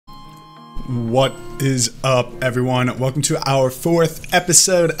What is up, everyone? Welcome to our 4th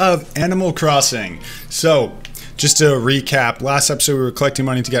episode of Animal Crossing. So, just to recap, last episode we were collecting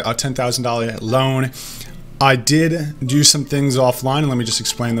money to get a $10,000 loan. I did do some things offline, and let me just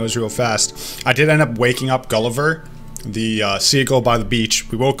explain those real fast. I did end up waking up Gulliver, the seagull by the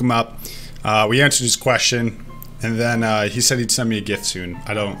beach. We woke him up, we answered his question, and then he said he'd send me a gift soon.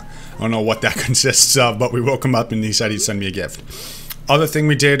 I don't know what that consists of, but we woke him up and he said he'd send me a gift. Other thing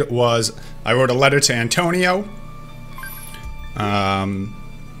we did was I wrote a letter to Antonio. Yeah,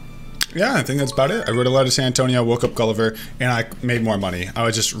 I think that's about it. I wrote a letter to Antonio, woke up Gulliver, and I made more money. I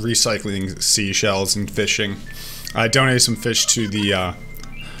was just recycling seashells and fishing. I donated some fish to the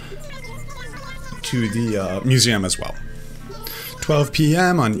museum as well. 12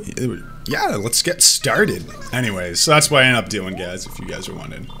 p.m. on... Yeah, let's get started. Anyways, so that's what I ended up doing, guys, if you guys are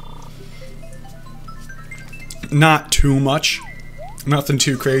wondering. Not too much. Nothing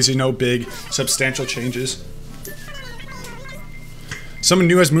too crazy, no big substantial changes. Someone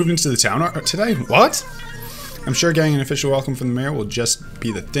new has moved into the town today? What? I'm sure getting an official welcome from the mayor will just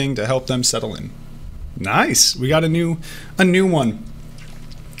be the thing to help them settle in. Nice. We got a new one.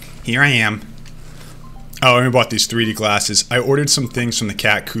 Here I am. Oh, and we bought these 3D glasses. I ordered some things from the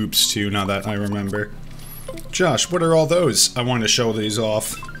cat coops too, now that I remember. Josh, what are all those? I wanted to show these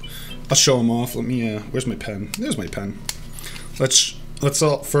off. I'll show them off. Let me, where's my pen? There's my pen. Let's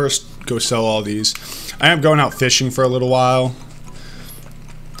first go sell all these. I am going out fishing for a little while.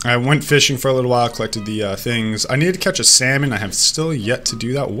 I went fishing for a little while, collected the things. I needed to catch a salmon. I have still yet to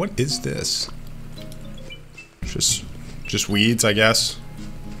do that. What is this? Just weeds, I guess.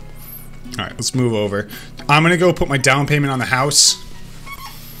 Alright, let's move over. I'm gonna go put my down payment on the house.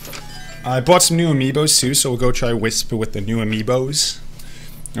 I bought some new amiibos too, so we'll go try Wisp with the new amiibos.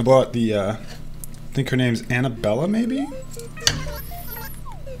 I bought the, I think her name's Annabella, maybe?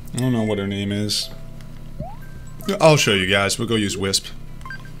 I don't know what her name is. I'll show you guys. We'll go use Wisp.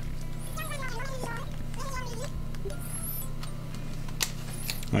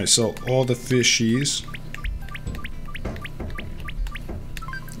 Alright, so all the fishies.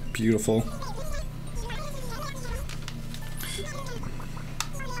 Beautiful.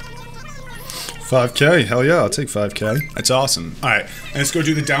 $5K, hell yeah, I'll take $5K. That's awesome. Alright, and let's go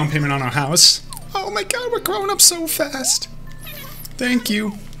do the down payment on our house. Oh my god, we're growing up so fast. Thank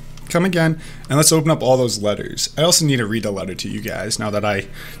you. Come again. And let's open up all those letters. I also need to read a letter to you guys now that I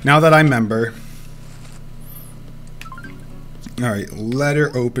remember. Alright,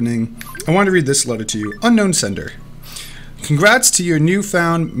 letter opening. I want to read this letter to you. Unknown sender. Congrats to your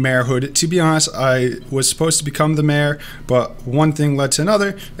newfound mayorhood. To be honest, I was supposed to become the mayor, but one thing led to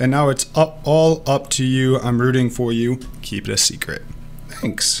another, and now it's all up to you. I'm rooting for you. Keep it a secret.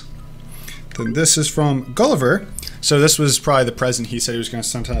 Thanks. Then this is from Gulliver. So this was probably the present he said he was going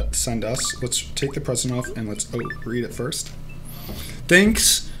to send us. Let's take the present off and let's read it first.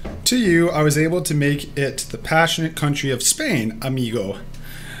 Thanks to you, I was able to make it to the passionate country of Spain, amigo.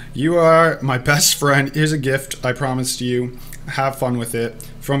 You are my best friend. Here's a gift I promised you. Have fun with it.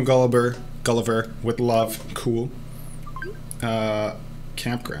 From Gulliver, with love. Cool.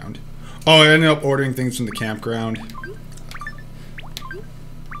 Campground. Oh, I ended up ordering things from the campground.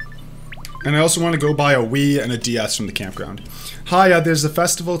 And I also want to go buy a Wii and a DS from the campground. Hi, there's the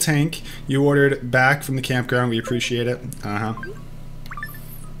festival tank you ordered back from the campground. We appreciate it.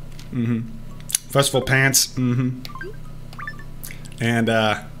 Festival pants. And,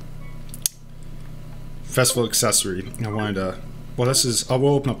 festival accessory. I wanted to... Well, this is... I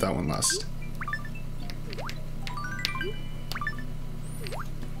will open up that one last.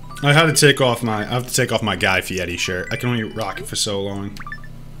 I had to take off my... I have to take off my Guy Fieri shirt. I can only rock it for so long.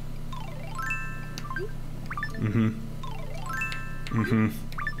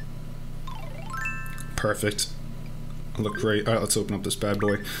 Perfect. I look great. Alright, let's open up this bad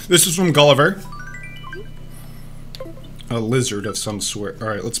boy. This is from Gulliver. A lizard of some sort.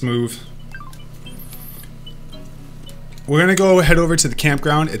 Alright, let's move. We're gonna go head over to the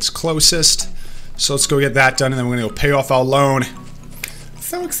campground. It's closest. So let's go get that done, and then we're gonna go pay off our loan.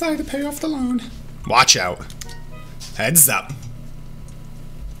 So excited to pay off the loan. Watch out. Heads up.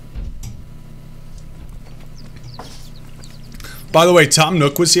 By the way, Tom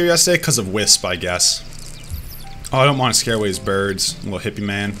Nook was here yesterday because of Wisp, I guess. Oh, I don't want to scare away his birds. Little hippie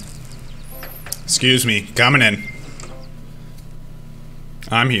man. Excuse me. Coming in.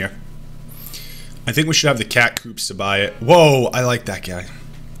 I'm here. I think we should have the cat coops to buy it. Whoa, I like that guy.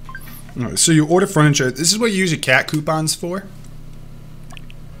 Alright, so you order furniture. This is what you use your cat coupons for?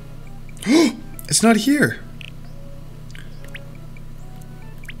 It's not here.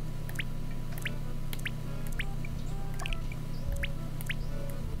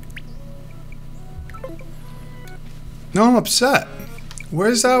 No, I'm upset.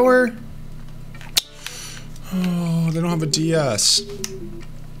 Where's our... Oh, they don't have a DS.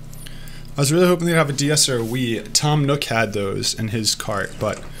 I was really hoping they'd have a DS or a Wii. Tom Nook had those in his cart,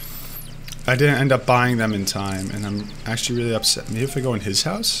 but I didn't end up buying them in time, and I'm actually really upset. Maybe if I go in his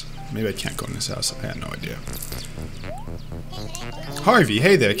house? Maybe I can't go in his house. I had no idea. Harvey,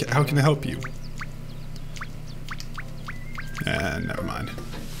 hey there. How can I help you? Never mind.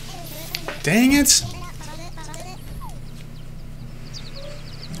 Dang it!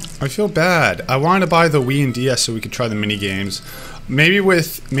 I feel bad. I wanted to buy the Wii and DS so we could try the mini games. Maybe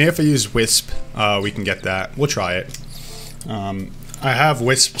if I use Wisp, we can get that. We'll try it. I have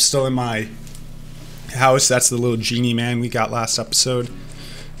Wisp still in my house. That's the little genie man we got last episode.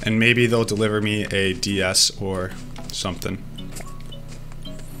 And maybe they'll deliver me a DS or something.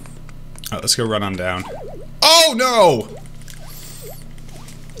 Alright, let's go run on down. Oh no!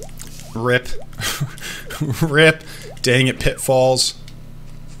 Rip. Rip. Dang it, pitfalls.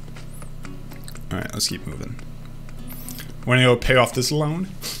 Alright, let's keep moving. We're gonna go pay off this loan.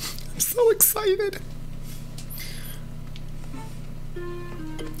 I'm so excited.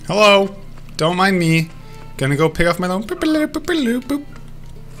 Hello. Don't mind me. Gonna go pay off my loan.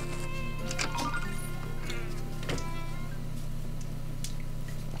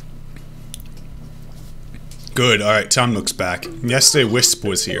 Good. Alright, Tom Nook's back. Yesterday, Wisp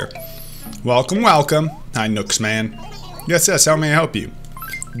was here. Welcome, welcome. Hi, Nooks man. Yes, yes, how may I help you?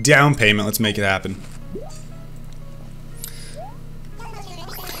 Down payment, let's make it happen.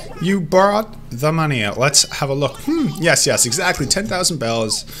 You brought the money out. Let's have a look. Yes, yes, exactly. 10,000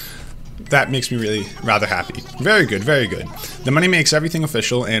 bells. That makes me really rather happy. Very good, very good. The money makes everything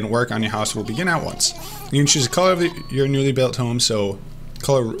official and work on your house will begin at once. You can choose the color of your newly built home, so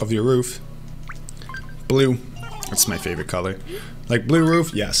color of your roof. Blue. That's my favorite color. Like blue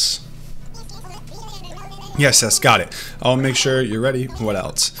roof? Yes. Yes, yes, got it. I'll make sure you're ready. What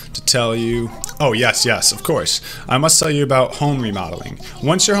else? To tell you... Oh, yes, yes, of course. I must tell you about home remodeling.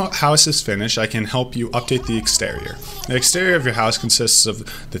 Once your house is finished, I can help you update the exterior. The exterior of your house consists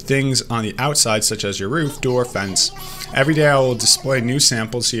of the things on the outside, such as your roof, door, fence. Every day I will display new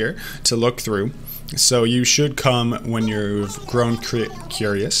samples here to look through. So you should come when you've grown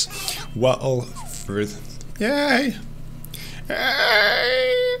curious. Well, yay!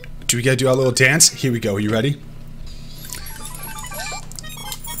 Yay! Do we gotta do our little dance? Here we go. Are you ready?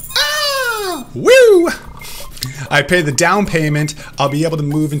 Ah! Woo! I pay the down payment. I'll be able to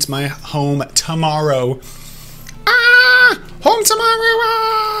move into my home tomorrow. Ah! Home tomorrow!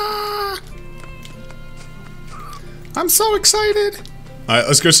 Ah! I'm so excited. Alright,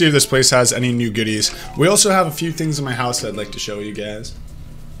 let's go see if this place has any new goodies. We also have a few things in my house I'd like to show you guys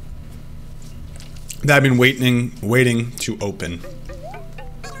that I've been waiting to open.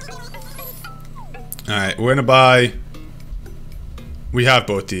 Alright, we're gonna buy... We have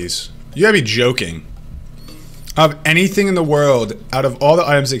both these. You gotta be joking. Of anything in the world, out of all the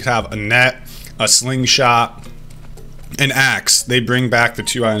items they could have, a net, a slingshot, an axe, they bring back the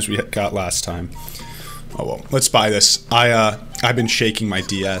two items we got last time. Oh well, let's buy this. I've been shaking my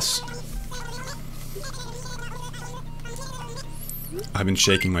DS. I've been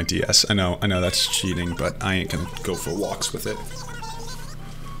shaking my DS. I know that's cheating, but I ain't gonna go for walks with it.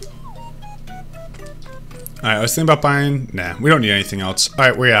 Alright, I was thinking about buying... Nah, we don't need anything else.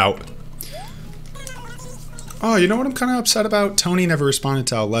 Alright, we're out. Oh, you know what I'm kind of upset about? Tony never responded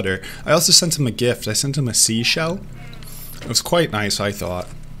to our letter. I also sent him a gift. I sent him a seashell. It was quite nice, I thought.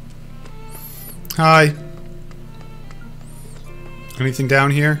 Hi. Anything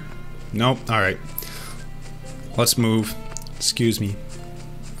down here? Nope. Alright. Let's move. Excuse me.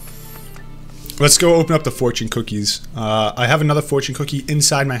 Let's go open up the fortune cookies. I have another fortune cookie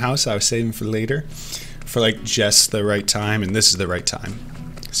inside my house I was saving for later. For like just the right time, and this is the right time.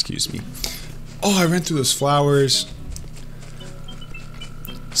 Excuse me. Oh, I ran through those flowers.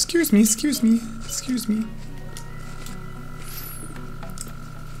 Excuse me, excuse me, excuse me.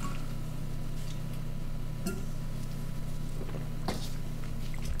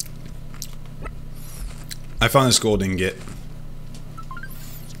 I found this gold ingot.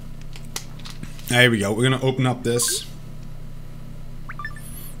 There we go. We're gonna open up this.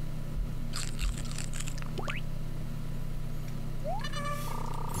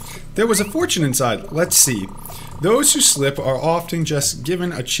 There was a fortune inside. Let's see. Those who slip are often just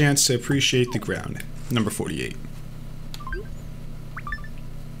given a chance to appreciate the ground. Number 48.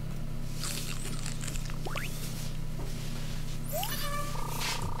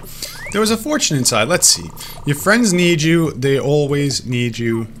 There was a fortune inside. Let's see. Your friends need you. They always need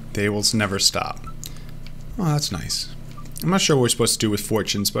you. They will never stop. Oh, that's nice. I'm not sure what we're supposed to do with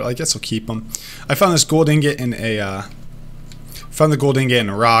fortunes, but I guess I'll keep them. I found this gold ingot in a Found the gold ingot and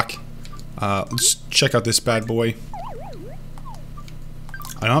a rock. Let's check out this bad boy.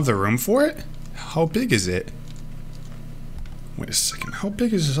 I don't have the room for it? How big is it? Wait a second. How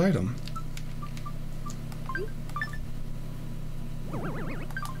big is this item?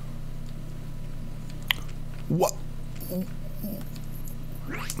 What?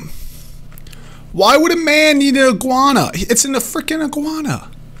 Why would a man need an iguana? It's in a freaking iguana.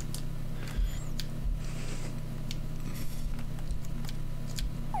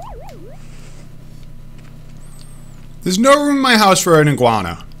 There's no room in my house for an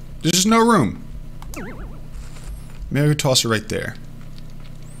iguana. There's just no room. Maybe I could toss it right there.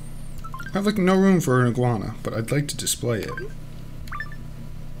 I have like no room for an iguana, but I'd like to display it.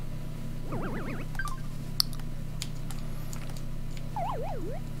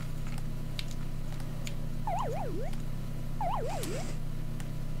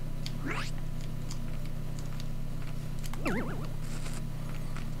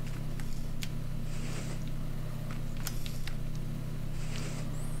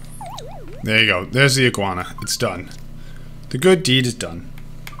 There you go. There's the iguana. It's done. The good deed is done.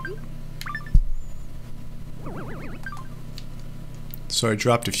 So I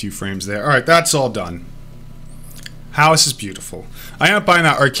dropped a few frames there. Alright, that's all done. House is beautiful. I ended up buying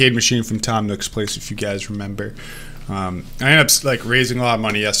that arcade machine from Tom Nook's place, if you guys remember. I ended up like raising a lot of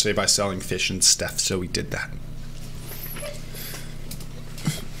money yesterday by selling fish and stuff, so we did that.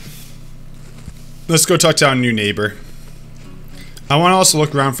 Let's go talk to our new neighbor. I want to also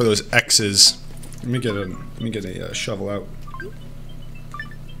look around for those X's. Let me get a shovel out.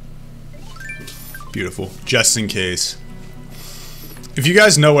 Beautiful, just in case. If you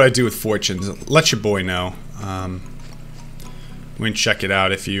guys know what I do with fortunes, let your boy know. We can check it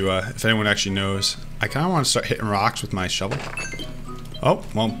out if anyone actually knows. I kind of want to start hitting rocks with my shovel. Oh,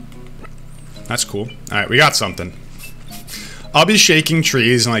 well, that's cool. All right, we got something. I'll be shaking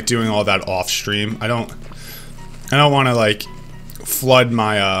trees and like doing all that off stream. I don't want to like flood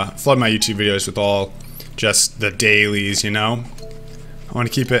my YouTube videos with all just the dailies, you know. I want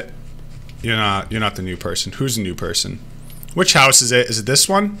to keep it. You're not the new person. Who's the new person? Which house is it? Is it this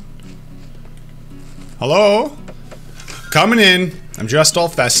one? Hello? Coming in. I'm dressed all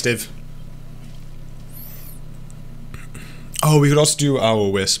festive. Oh, we could also do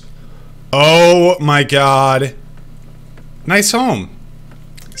Owl Wisp. Oh my god. Nice home.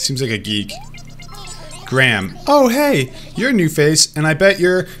 Seems like a geek. Graham. Oh hey, you're a new face, and I bet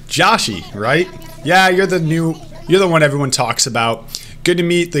you're Joshy, right? Yeah, you're the one everyone talks about. Good to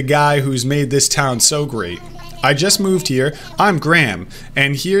meet the guy who's made this town so great. I just moved here. I'm Graham,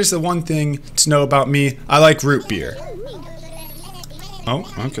 and here's the one thing to know about me. I like root beer.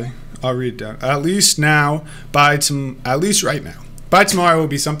 Oh, okay. I'll read it down. At least right now. By tomorrow will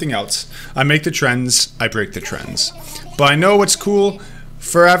be something else. I make the trends, I break the trends. But I know what's cool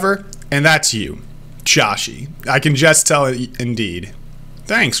forever, and that's you. Joshy. I can just tell it indeed.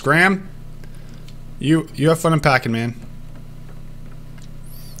 Thanks, Graham. You have fun unpacking, man.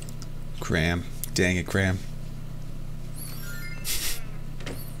 Graham. Dang it, Graham.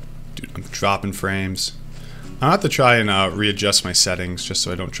 Dude, I'm dropping frames. I'll have to try and readjust my settings just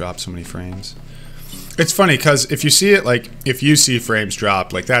so I don't drop so many frames. It's funny because if you see it, like, if you see frames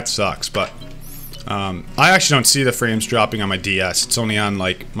drop, like, that sucks, but I actually don't see the frames dropping on my DS. It's only on,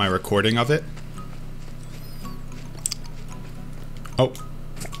 like, my recording of it. Oh.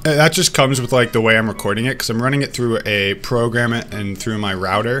 That just comes with, like, the way I'm recording it, because I'm running it through a program and through my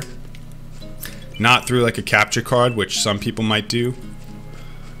router. Not through, like, a capture card, which some people might do.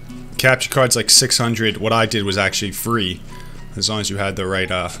 Capture card's like 600. What I did was actually free, as long as you had the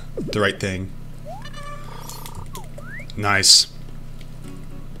right thing. Nice.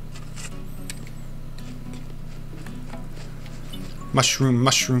 Mushroom,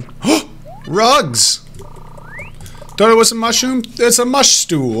 mushroom. Rugs! Thought it was a mushroom? It's a mush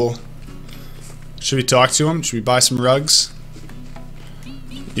stool. Should we talk to him? Should we buy some rugs?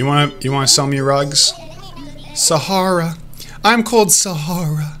 You wanna sell me rugs? Sahara. I'm called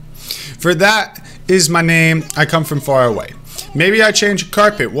Sahara. For that is my name. I come from far away. Maybe I change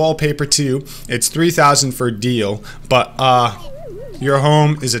carpet wallpaper too. It's 3,000 for a deal, but your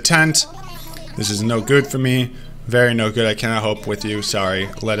home is a tent. This is no good for me. Very no good. I cannot help with you. Sorry.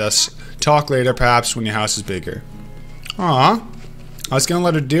 Let us talk later, perhaps when your house is bigger. Aw, I was gonna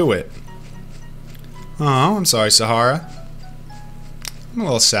let her do it. Oh, I'm sorry, Sahara. I'm a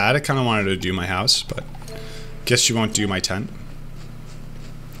little sad. I kind of wanted her to do my house, but guess she won't do my tent.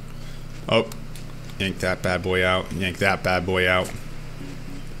 Oh, yank that bad boy out. Yank that bad boy out.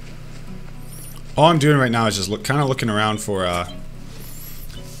 All I'm doing right now is just kind of looking around for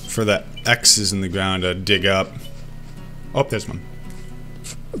the X's in the ground to dig up. Oh, there's one.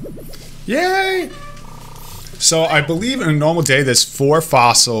 Yay! So I believe in a normal day there's 4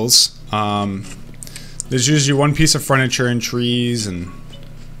 fossils. There's usually 1 piece of furniture and trees and...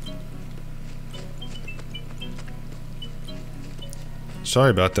 Sorry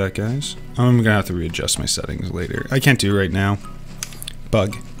about that, guys. I'm gonna have to readjust my settings later. I can't do it right now.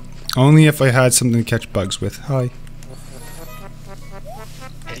 Bug. Only if I had something to catch bugs with. Hi.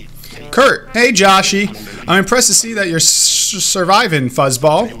 Kurt! Hey, Joshy! I'm impressed to see that you're surviving,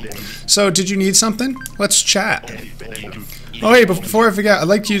 Fuzzball. So, did you need something? Let's chat. Oh, hey, before I forget, I'd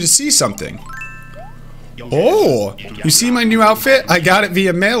like you to see something. Oh! You see my new outfit? I got it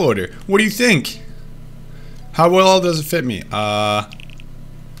via mail order. What do you think? How well does it fit me? What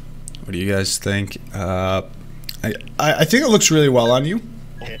do you guys think? I think it looks really well on you.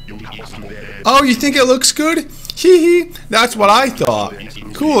 Oh, you think it looks good? Hee hee, that's what I thought.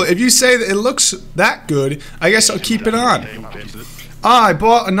 Cool, if you say that it looks that good, I guess I'll keep it on. Ah, I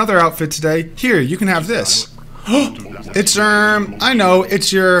bought another outfit today. Here, you can have this. It's, I know,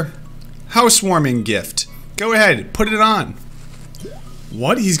 it's your housewarming gift. Go ahead, put it on.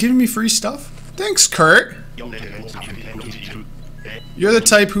 What? He's giving me free stuff? Thanks, Kurt. You're the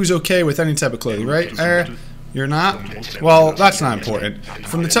type who's okay with any type of clothing, right? You're not? Well, that's not important.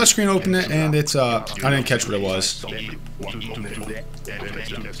 From the touchscreen, open it, and it's, I didn't catch what it was.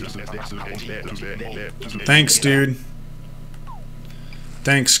 Thanks, dude.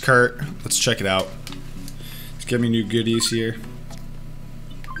 Thanks, Kurt. Let's check it out. Let's get me new goodies here.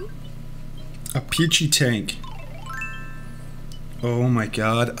 A peachy tank. Oh my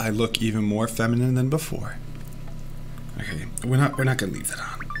god, I look even more feminine than before. Okay, we're not gonna leave that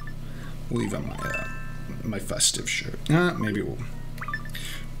on. We'll leave on my my festive shirt. Maybe we'll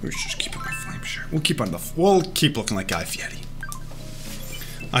just keep on my flame shirt. We'll keep looking like Guy Fieri.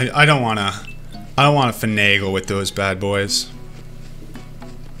 I don't wanna finagle with those bad boys.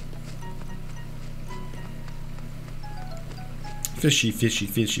 Fishy, fishy,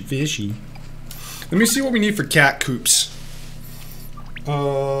 fishy, fishy. Let me see what we need for cat coops.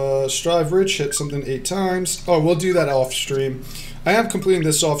 Strive Rich hit something 8 times. Oh, we'll do that off stream. I am completing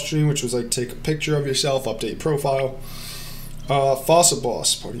this off stream, which was like take a picture of yourself, update profile. Fossil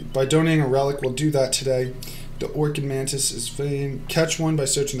Boss Party. By donating a relic, we'll do that today. The Orchid Mantis is vain. Catch one by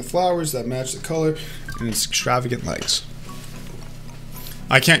searching the flowers that match the color and its extravagant legs.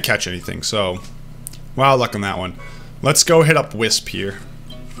 I can't catch anything, so wow, luck on that one. Let's go hit up Wisp here.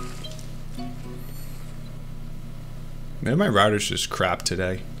 Maybe my router's just crap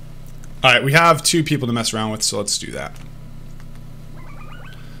today. Alright, we have 2 people to mess around with, so let's do that.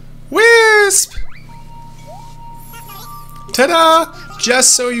 Wisp! Ta-da!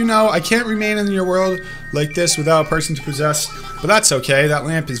 Just so you know, I can't remain in your world like this without a person to possess, but that's okay. That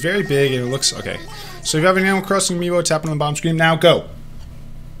lamp is very big and it looks okay. So if you have an Animal Crossing amiibo, tap on the bottom screen. Now go!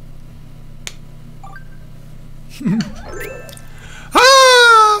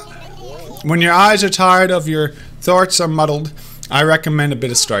 Ah! When your eyes are tired of your thoughts are muddled, I recommend a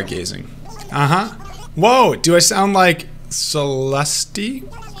bit of stargazing. Uh-huh. Whoa, do I sound like Celeste?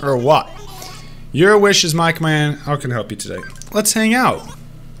 Or what? Your wish is my command. How can I help you today? Let's hang out.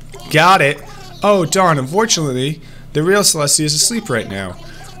 Got it. Oh, darn. Unfortunately, the real Celeste is asleep right now.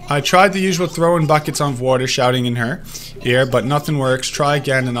 I tried the usual throwing buckets on water, shouting in her ear, but nothing works. Try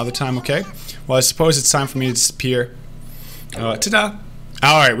again another time, okay? Well, I suppose it's time for me to disappear. Ta-da.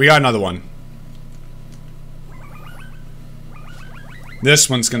 Alright, we got another one. This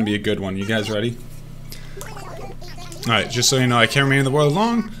one's gonna be a good one. You guys ready? Alright, just so you know, I can't remain in the world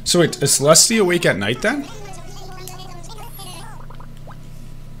long. So wait, is Celeste awake at night then?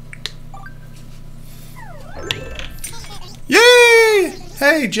 Yay!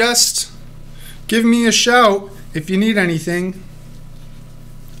 Hey, just give me a shout if you need anything.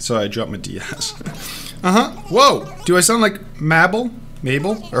 Sorry, I dropped my DS. Whoa! Do I sound like Mabel?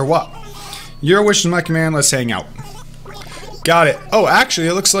 Or what? Your wish is my command, let's hang out. Got it. Oh, actually,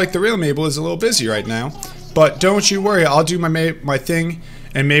 it looks like the real Mabel is a little busy right now. But don't you worry, I'll do my thing,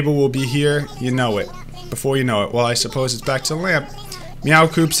 and Mabel will be here, you know it. Before you know it. Well, I suppose it's back to the lamp. Meow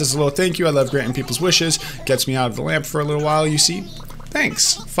Coop says a little thank you, I love granting people's wishes. Gets me out of the lamp for a little while, you see.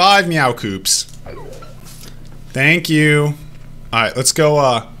 Thanks. 5 Meow Coops. Thank you. Alright, let's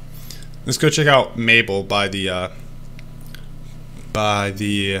go check out Mabel by the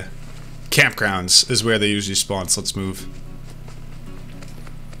campgrounds is where they usually spawn, so let's move.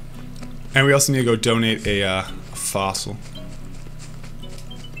 And we also need to go donate a fossil.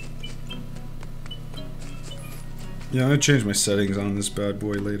 Yeah, I'm gonna change my settings on this bad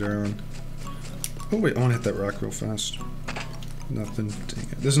boy later on. Oh wait, I wanna hit that rock real fast. Nothing, dang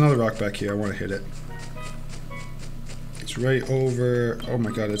it. There's another rock back here, I wanna hit it. It's right over. Oh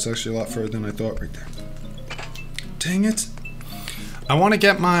my god, it's actually a lot further than I thought right there. Dang it. I want to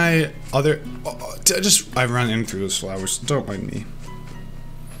get my other. I ran in through those flowers. Don't mind me.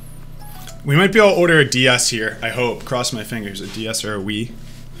 We might be able to order a DS here. I hope. Cross my fingers. A DS or a Wii.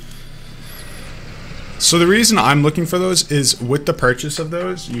 So the reason I'm looking for those is with the purchase of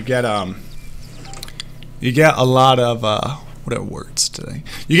those, you get a lot of what are words today?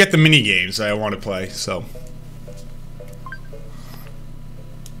 You get the mini games that I want to play. So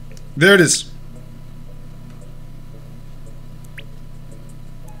there it is.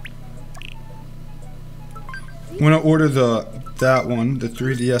 I'm gonna order that one, the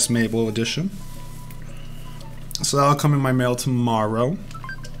 3DS Mabel edition. So that'll come in my mail tomorrow.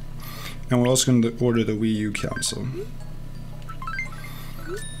 And we're also going to order the Wii U console.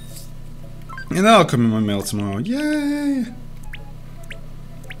 And that'll come in my mail tomorrow. Yay!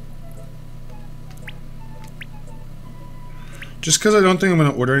 Just because I don't think I'm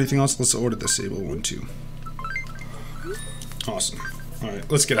going to order anything else, let's order the Sable one too. Awesome. Alright,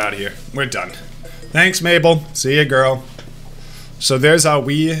 let's get out of here. We're done. Thanks, Mabel. See ya, girl. So there's our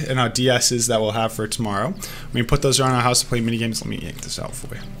Wii and our DS's that we'll have for tomorrow. We put those around our house to play minigames. Let me yank this out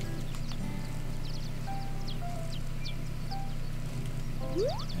for you.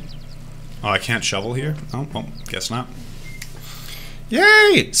 Oh, I can't shovel here? Oh, well, guess not.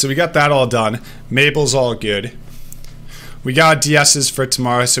 Yay! So we got that all done. Mabel's all good. We got DS's for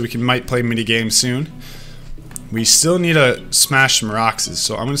tomorrow, so we might play minigames soon. We still need to smash some rocks,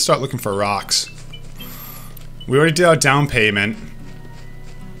 so I'm going to start looking for rocks. We already did our down payment.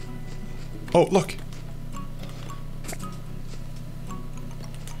 Oh, look.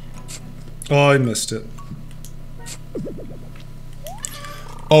 Oh, I missed it.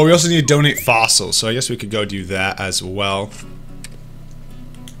 Oh, we also need to donate fossils, so I guess we could go do that as well.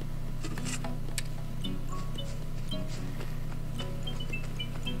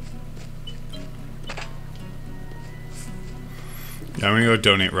 Yeah, I'm gonna go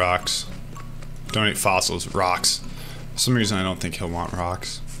donate rocks. Donate fossils, rocks. For some reason I don't think he'll want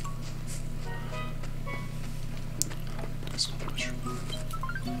rocks.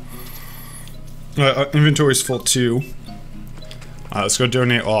 Inventory's full too. Let's go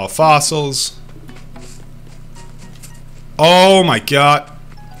donate all fossils. Oh my god.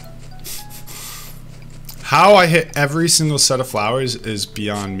 How I hit every single set of flowers is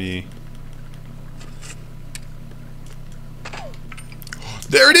beyond me.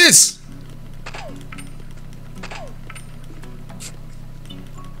 There it is!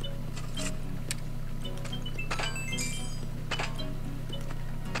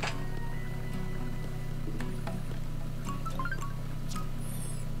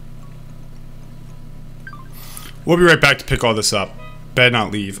 We'll be right back to pick all this up. Better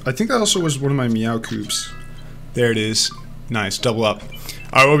not leave. I think that also was one of my Meow Coops. There it is. Nice, double up.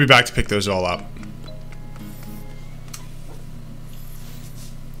 Alright, we'll be back to pick those all up.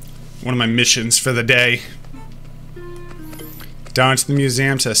 One of my missions for the day. Down to the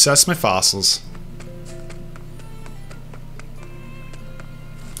museum to assess my fossils.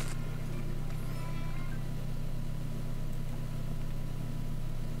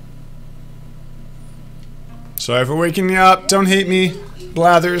 Sorry for waking me up. Don't hate me,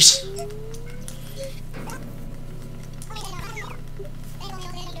 Blathers.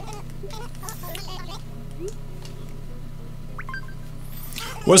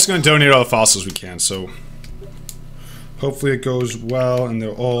 We're just going to donate all the fossils we can, so hopefully it goes well and they're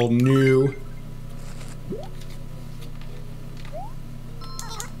all new.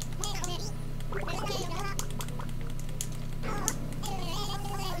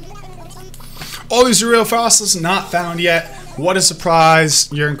 All these are real fossils, not found yet. What a surprise.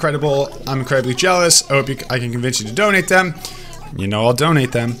 You're incredible. I'm incredibly jealous. I hope I can convince you to donate them. You know I'll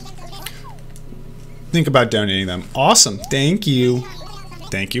donate them. Think about donating them. Awesome. Thank you.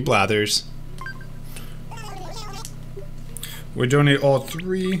 Thank you, Blathers. We'll donate all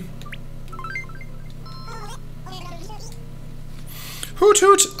 3. Hoot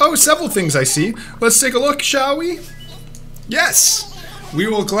hoot. Oh, several things I see. Let's take a look, shall we? Yes. We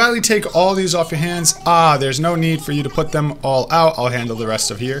will gladly take all these off your hands. Ah, there's no need for you to put them all out. I'll handle the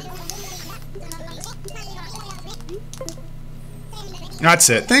rest of here. That's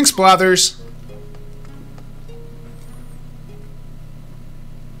it. Thanks, Blathers.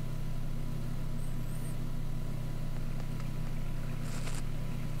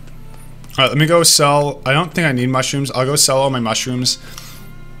 Alright, let me go sell. I don't think I need mushrooms. I'll go sell all my mushrooms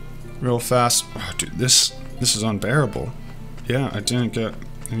real fast. Oh, dude, this is unbearable. Yeah, I didn't get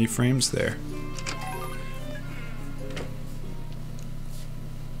any frames there.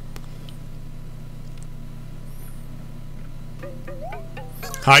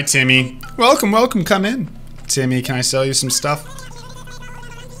 Hi, Timmy. Welcome, welcome. Come in. Timmy, can I sell you some stuff?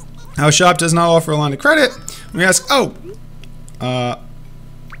 Our shop does not offer a line of credit. We ask, oh, I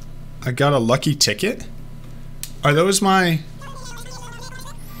got a lucky ticket? Are those my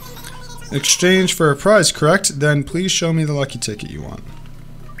exchange for a prize, correct? Then please show me the lucky ticket you want.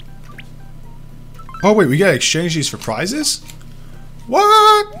 Oh wait, we gotta exchange these for prizes?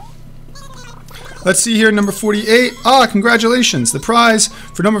 What? Let's see here, number 48. Ah, congratulations. The prize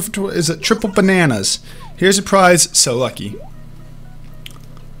for number 4 is a triple bananas. Here's a prize, so lucky.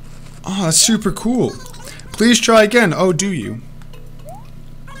 Oh, that's super cool. Please try again. Oh, do you?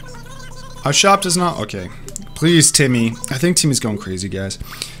 Our shop does not. Okay. Please, Timmy. I think Timmy's going crazy, guys.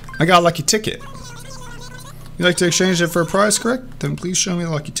 I got a lucky ticket. You'd like to exchange it for a prize, correct? Then please show me the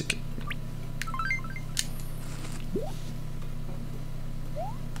lucky ticket.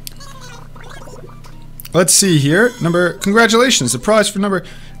 Let's see here. Congratulations. The prize for number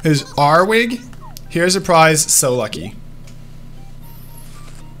is Arwig. Here's a prize, so lucky.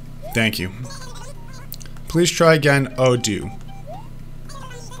 Thank you. Please try again. Oh, do.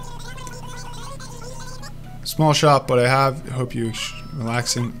 Small shop, but I hope you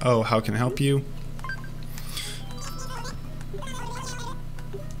relaxing. Oh, how can I help you?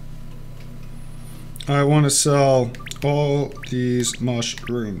 I want to sell all these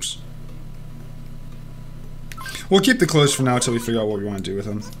mushrooms. We'll keep the clothes for now until we figure out what we want to do with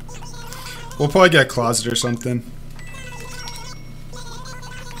them. We'll probably get a closet or something.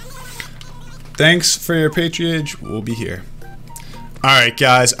 Thanks for your patronage. We'll be here. Alright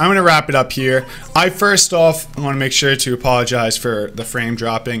guys, I'm going to wrap it up here. First off, I want to make sure to apologize for the frame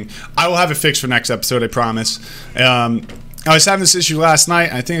dropping. I will have it fixed for next episode, I promise. I was having this issue last night,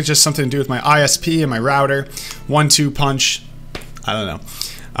 and I think it's just something to do with my ISP and my router. 1-2 punch. I don't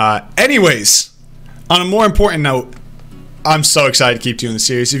know. Anyways, on a more important note, I'm so excited to keep doing the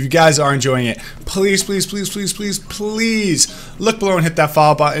series. If you guys are enjoying it, please, please, please, please, please, please look below and hit that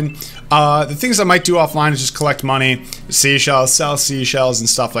follow button. The things I might do offline is just collect money, seashells, sell seashells, and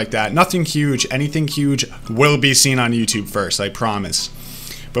stuff like that. Nothing huge. Anything huge will be seen on YouTube first, I promise.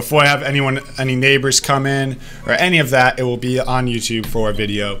 Before I have any neighbors come in or any of that, it will be on YouTube for a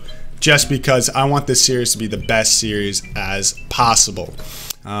video, just because I want this series to be the best series as possible.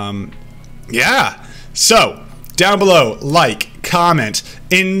 Yeah. So, down below, like, comment.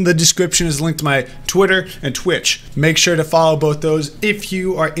 In the description is a link to my Twitter and Twitch. Make sure to follow both those if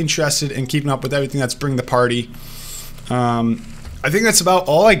you are interested in keeping up with everything that's Bring the Party. I think that's about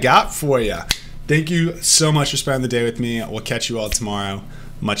all I got for you. Thank you so much for spending the day with me. We'll catch you all tomorrow.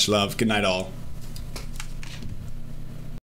 Much love. Good night, all.